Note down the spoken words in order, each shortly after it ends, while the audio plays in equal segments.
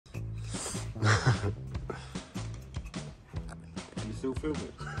You still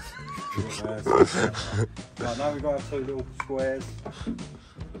filming? Right, now we've got our 2 little squares.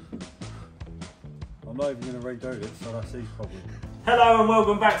 I'm not even going to redo this, so that's these probably. Hello and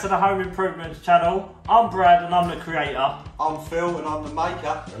welcome back to the Home Improvements channel. I'm Brad and I'm the creator. I'm Phil and I'm the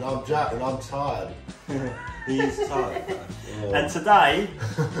maker. And I'm Jack and I'm tired. He is tired. Yeah. And today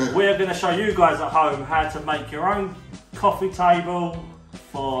we're going to show you guys at home how to make your own coffee table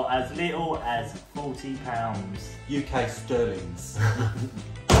for as little as £40. UK sterlings.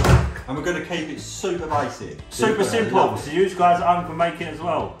 And we're going to keep it super basic. Super simple, so you guys at home can make it as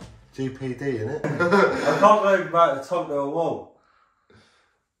well. GPD, innit? I can't move about the top of a wall.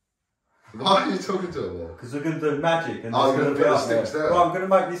 Why are you talking to a wall? Because we're going to do magic and I'm it's going to be put up the sticks there. there. Well, I'm going to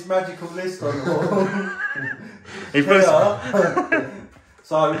make this magical list on the wall.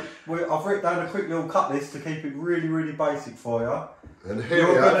 So I've written down a quick little cut list to keep it really, really basic for you. And here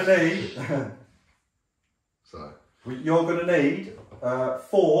You're going to need. So you're going to need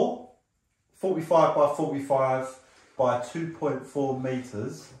 4 45 by 45 by 2.4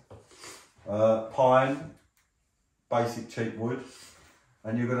 metres pine, basic cheap wood,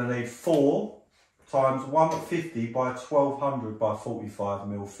 and you're going to need 4 times 150 by 1200 by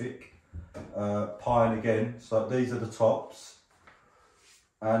 45mm thick pine again. So these are the tops,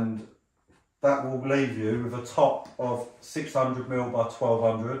 and that will leave you with a top of 600mm by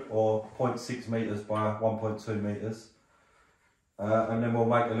 1200 or 0.6 metres by 1.2 metres. And then we'll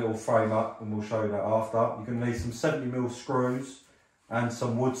make a little frame up and we'll show you that after. You're going to need some 70mm screws and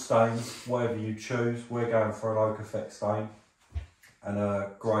some wood stains, whatever you choose. We're going for an oak effect stain and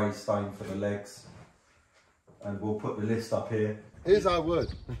a grey stain for the legs. And we'll put the list up here. here's our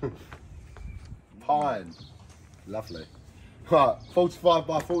wood. Pine. Lovely. Right, 45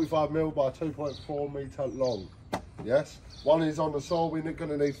 by 45mm by 2.4 metre long. Yes? One is on the saw, we're going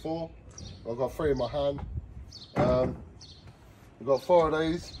to need 4. I've got 3 in my hand. We've got 4 of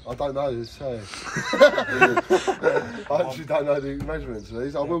these. I don't know this. I actually don't know the measurements of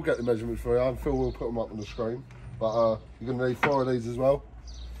these. I will get the measurements for you. I'm Phil will put them up on the screen. But you're going to need 4 of these as well.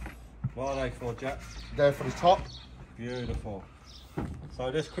 What are they for, Jack? They're for the top. Beautiful. So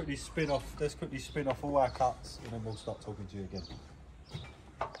let's quickly spin off all our cuts and then we'll start talking to you again.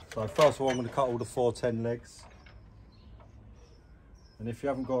 So first of all, I'm going to cut all the 410 legs. And if you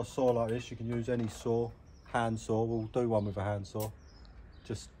haven't got a saw like this, you can use any saw. Hand saw, we'll do one with a hand saw,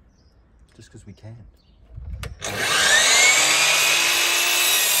 just because we can.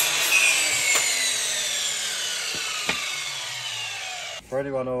 For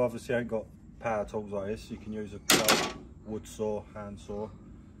anyone who obviously ain't got power tools like this, you can use a wood saw, hand saw.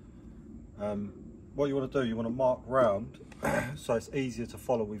 What you want to do, you want to mark round so it's easier to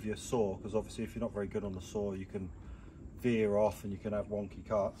follow with your saw, because obviously if you're not very good on the saw, you can veer off and you can have wonky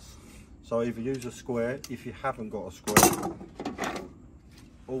cuts. So either use a square. If you haven't got a square,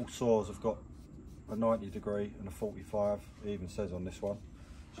 all saws have got a 90 degree and a 45, it even says on this one.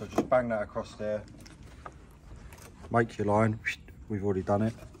 So just bang that across there, make your line, we've already done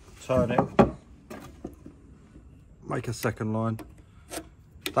it, turn it, make a second line.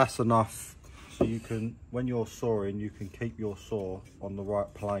 That's enough so you can, when you're sawing, you can keep your saw on the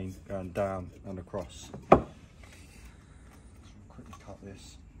right plane going down and across. Quickly cut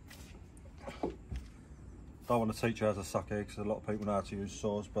this. Don't want to teach you how to suck eggs, a lot of people know how to use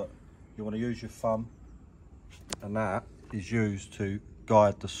saws, but you want to use your thumb, and that is used to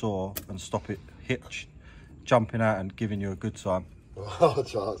guide the saw and stop it jumping out and giving you a good sign. Oh,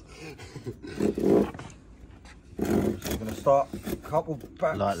 Charles. So we're going to start a couple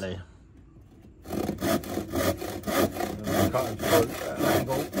backs. Lightly. Cutting through at an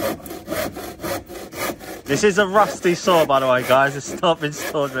angle. This is a rusty saw, by the way, guys. It's not been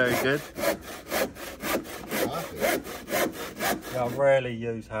stored very good. Yeah, I rarely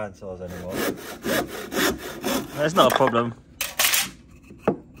use hand saws anymore. That's not a problem.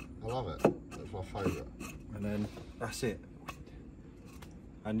 I love it. That's my favourite. And then that's it.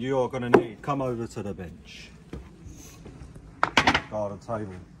 And you're going to need, come over to the bench. Garden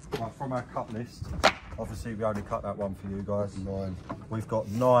table. Right, from our cut list, obviously we only cut that one for you guys. 9. We've got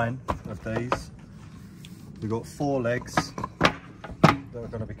 9 of these. We've got 4 legs that are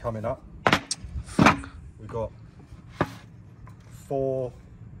going to be coming up. We've got 4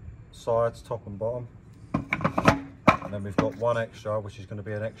 sides, top and bottom. And then we've got 1 extra, which is going to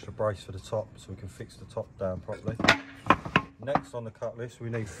be an extra brace for the top, so we can fix the top down properly. Next on the cut list, we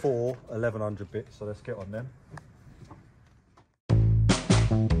need 4 1100 bits, so let's get on them.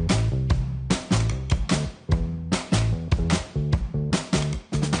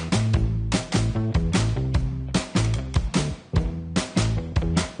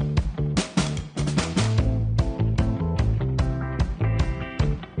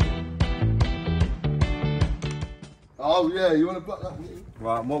 Oh yeah, you want to block that?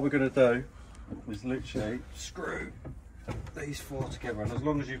 Right, and what we're going to do is literally screw these four together, and as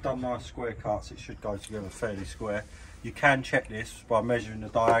long as you've done nice square cuts, it should go together fairly square. You can check this by measuring the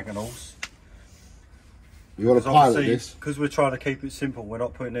diagonals. You want to pilot this? Because we're trying to keep it simple, we're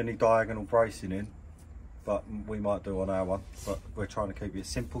not putting any diagonal bracing in, but we might do on our one, but we're trying to keep it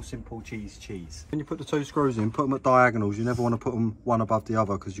simple, cheese. When you put the two screws in, put them at diagonals. You never want to put them one above the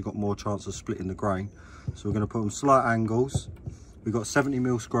other because you've got more chance of splitting the grain. So we're going to put them slight angles. We've got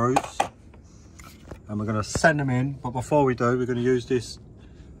 70mm screws, and we're going to send them in, but before we do, we're going to use this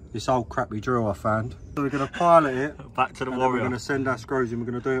old crappy drill I found. So we're going to pilot it back to the warrior. We're going to send our screws in.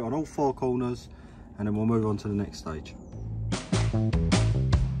 We're going to do it on all four corners, and then we'll move on to the next stage.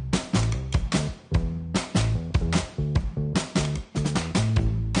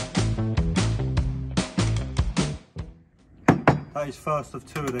 That is first of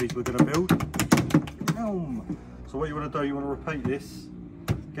two of these we're going to build. So what you want to do, you want to repeat this,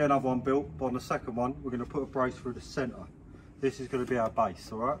 get another one built, but on the second one we're going to put a brace through the centre. This is going to be our base,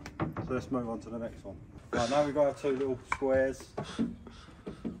 alright? So let's move on to the next one. Right, now we've got our two little squares. I'm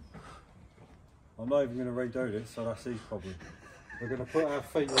not even going to redo this, so that's easy probably. We're going to put our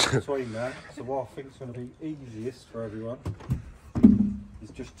feet in between there. So what I think is going to be easiest for everyone is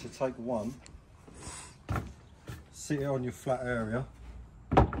just to take one, sit it on your flat area.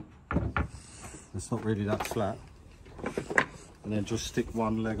 It's not really that flat. And then just stick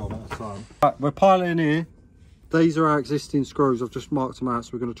one leg on at a time. Right, we're piloting here. These are our existing screws. I've just marked them out,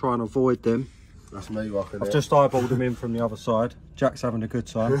 so we're going to try and avoid them. That's me rocking. I've just eyeballed them in from the other side. Jack's having a good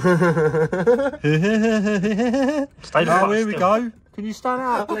time. Here we go. Can you stand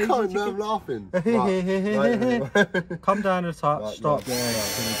out, please? I can't, I'm laughing. Right. Come down a touch. Right, Stop. no.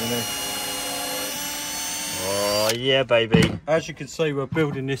 Yeah. Oh yeah, baby. As you can see, we're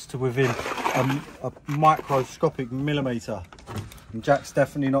building this to within a microscopic millimetre. And Jack's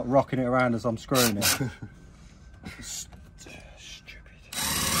definitely not rocking it around as I'm screwing it.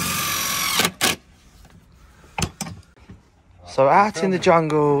 So out in the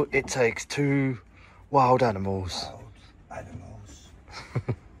jungle, it takes two wild animals.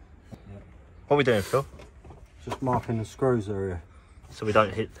 What are we doing, Phil? Just marking the screws area. So we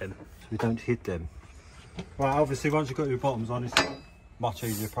don't hit them. So we don't hit them. Right, obviously once you've got your bottoms on, it's a much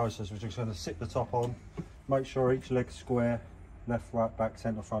easier process. We're just going to sit the top on, make sure each leg's square, left, right, back,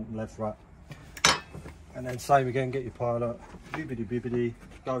 centre, front, left, right. And then same again, get your pilot, bibbidi bibbidi,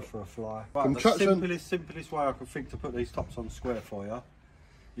 go for a fly. Right, the simplest way I can think to put these tops on square for you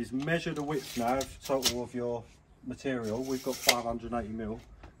is measure the width now, total of your material. We've got 580mm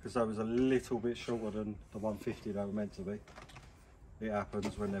because that was a little bit shorter than the 150 they were meant to be. It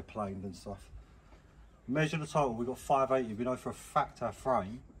happens when they're planed and stuff. Measure the total, we've got 580. We know for a fact our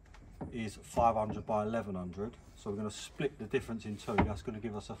frame is 500 by 1100. So we're going to split the difference in two. That's going to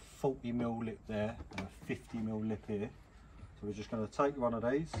give us a 40mm lip there and a 50mm lip here. So we're just going to take one of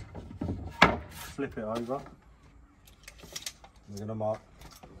these, flip it over. We're going to mark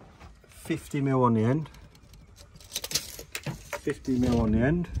 50mm on the end, 50mm on the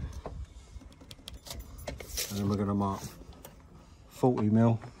end, and then we're going to mark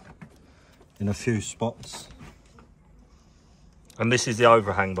 40mm in a few spots. And this is the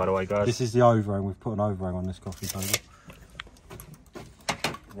overhang, by the way, guys. This is the overhang. We've put an overhang on this coffee table.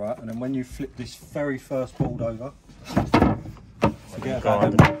 Right, and then when you flip this very first board over, forget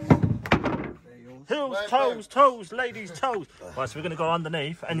about them. Heels, toes, ladies' toes. Right, so we're going to go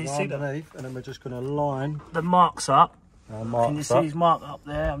underneath, and you see underneath, and then we're just going to line the marks up. Can you see his mark up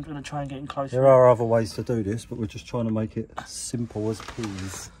there? I'm going to try and get in closer. There are other ways to do this, but we're just trying to make it simple as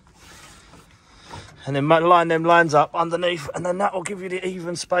please. And then line them lines up underneath, and then that will give you the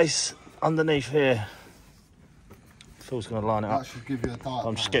even space underneath here. Phil's going to line it up. That should give you a dart.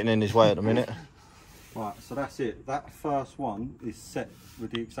 I'm just getting in his way at the minute. Right, so that's it. That first one is set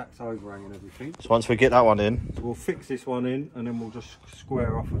with the exact overhang and everything. So once we get that one in, so we'll fix this one in, and then we'll just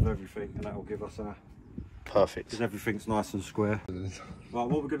square off with everything, and that will give us a... Perfect. Because everything's nice and square. Right,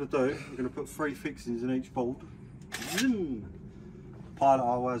 what we're going to do, we're going to put 3 fixings in each board. Pilot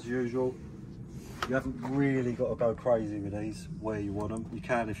hole as usual. You haven't really got to go crazy with these where you want them. You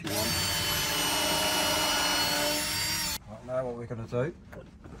can if you want. Right, now what we're going to do,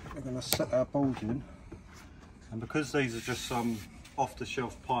 we're going to set our boards in. And because these are just some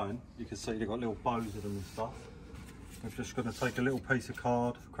off-the-shelf pine, you can see they've got little bows in them and stuff. We're just going to take a little piece of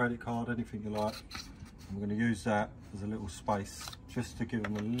card, credit card, anything you like. And we're going to use that as a little space, just to give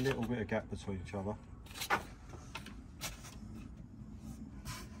them a little bit of gap between each other.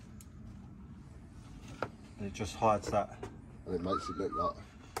 It just hides that. And it makes it look like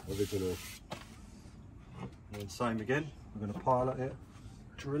original. And then same again, we're going to pilot it,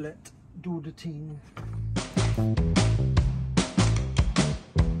 drill it, do the thing.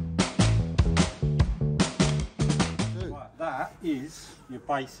 Right, that is your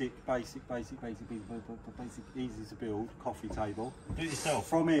basic, easy to build coffee table. Do it yourself.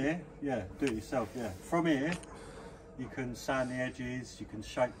 From here, yeah, do it yourself, yeah. From here, you can sand the edges, you can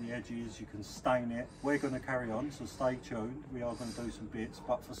shape the edges, you can stain it. We're going to carry on, so stay tuned. We are going to do some bits,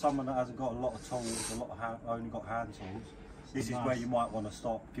 but for someone that hasn't got a lot of tools, only got hand tools, this is where you might want to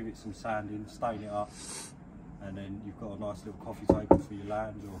stop, give it some sanding, stain it up, and then you've got a nice little coffee table for your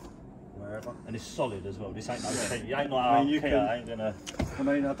lounge or wherever. And it's solid as well. This ain't no thing. You ain't like you ain't gonna. I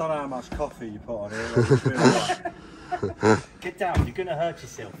mean, I don't know how much coffee you put on here. Get down. You're gonna hurt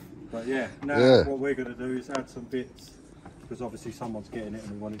yourself. But yeah, now what we're going to do is add some bits, because obviously someone's getting it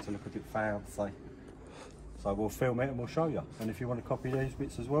and we want it to look a bit fancy. So we'll film it and we'll show you. And if you want to copy these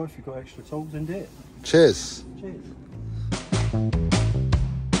bits as well, if you've got extra tools, then do it. Cheers. Cheers.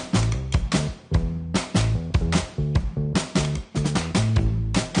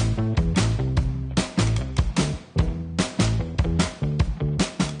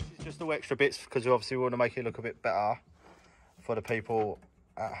 Just the extra bits because obviously we want to make it look a bit better for the people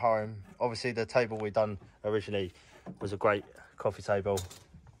at home. Obviously the table we done originally was a great coffee table.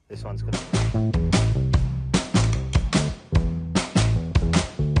 This one's gonna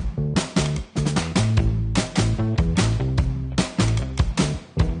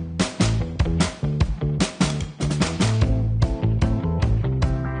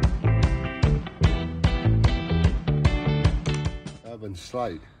Urban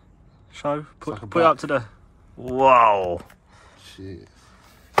slate. show. Like a Put it up to the. Wow. Shit.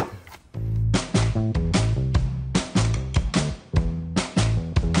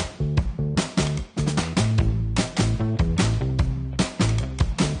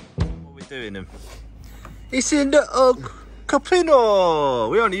 What are we doing then? It's in the Capino.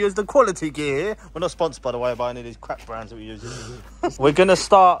 We only use the quality gear here. We're not sponsored, by the way, by any of these crap brands that we use. We're gonna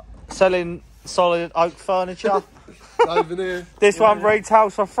start selling solid oak furniture. Over there. This one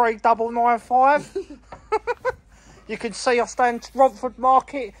retails for $3,995. You can see us down Romford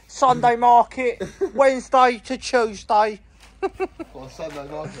Market, Sunday Market, Wednesday to Tuesday. Well, Sunday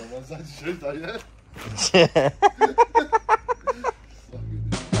market, Wednesday to Tuesday, yeah? Yeah.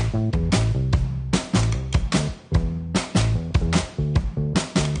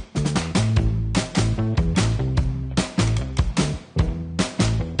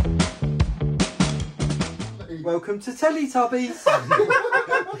 Welcome to Teletubbies. Time for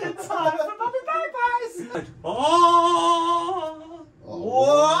Bobby Babies. Oh,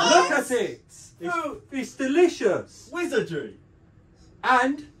 What? look at it. It's delicious. Wizardry.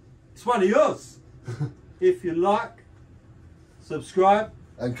 And it's one of yours. If you like, subscribe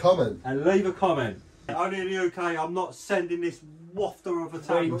And comment. and leave a comment. Only in the UK, I'm not sending this wafter of a We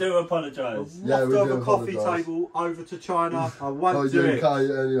table. do apologise. Yeah, we Wafter do of a coffee apologise. table over to China. I won't Oh, do UK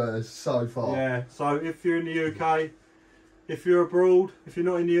it. anyway, it's so far. Yeah, so if you're in the UK, if you're abroad, if you're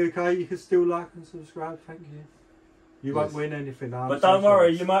not in the UK, you can still like and subscribe. Thank you. You won't win anything. I'm But so don't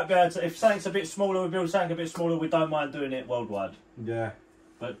worry, sorry. you might be able to. If something's a bit smaller, we build something a bit smaller. We don't mind doing it worldwide. Yeah.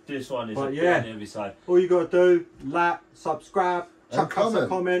 But this one is But a bit yeah. on every side. All you got to do, like, subscribe, And chuck us a comment.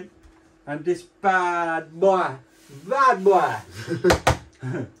 comment, and this bad boy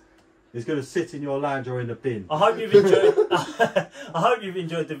is going to sit in your lounge or in the bin. I hope you've enjoyed. I hope you've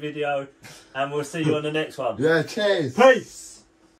enjoyed the video, and we'll see you on the next one. Yeah, cheers. Peace.